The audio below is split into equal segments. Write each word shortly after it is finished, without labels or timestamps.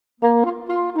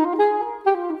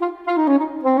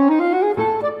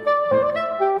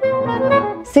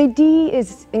Cedille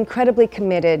is incredibly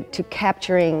committed to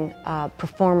capturing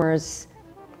performers'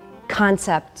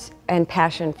 concept and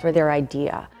passion for their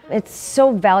idea. It's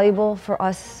so valuable for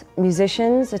us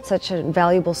musicians. It's such a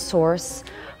valuable source,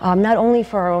 not only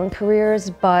for our own careers,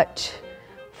 but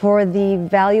for the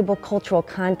valuable cultural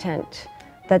content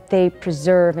that they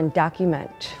preserve and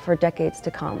document for decades to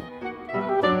come.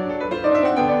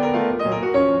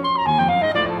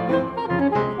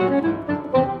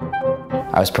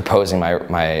 I was proposing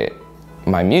my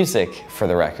music for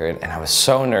the record, and I was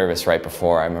so nervous right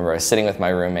before. I remember I was sitting with my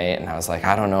roommate and I was like,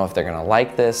 I don't know if they're gonna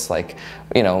like this. Like,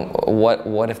 you know,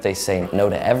 what if they say no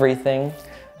to everything?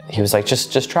 He was like,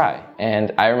 just try.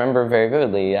 And I remember very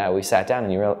vividly, we sat down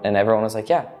and everyone was like,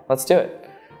 yeah, let's do it.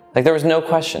 Like, there was no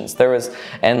questions.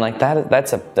 And like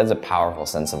that's a powerful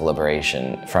sense of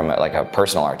liberation from like a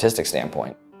personal artistic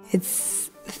standpoint.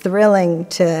 It's thrilling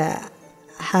to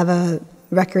have a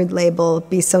record label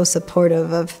be so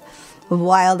supportive of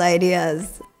wild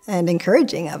ideas and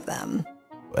encouraging of them.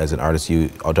 As an artist, you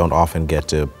don't often get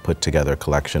to put together a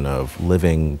collection of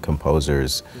living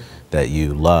composers that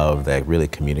you love, that really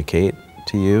communicate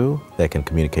to you, that can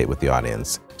communicate with the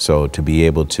audience. So to be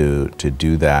able to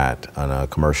do that on a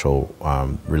commercial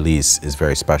release is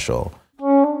very special.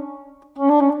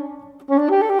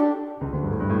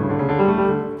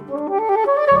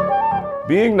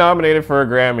 Being nominated for a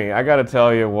Grammy, I gotta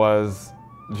tell you, was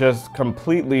just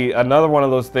completely another one of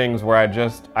those things where I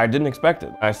didn't expect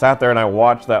it. I sat there and I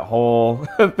watched that whole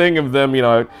thing of them, you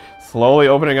know, slowly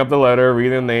opening up the letter,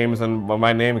 reading the names, and when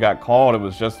my name got called, it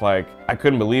was just like, I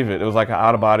couldn't believe it. It was like an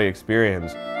out-of-body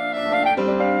experience.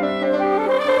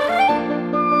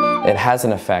 It has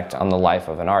an effect on the life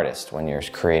of an artist when you're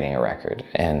creating a record.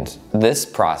 And this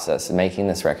process, making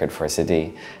this record for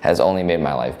Cedille, has only made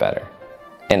my life better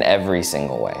in every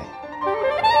single way.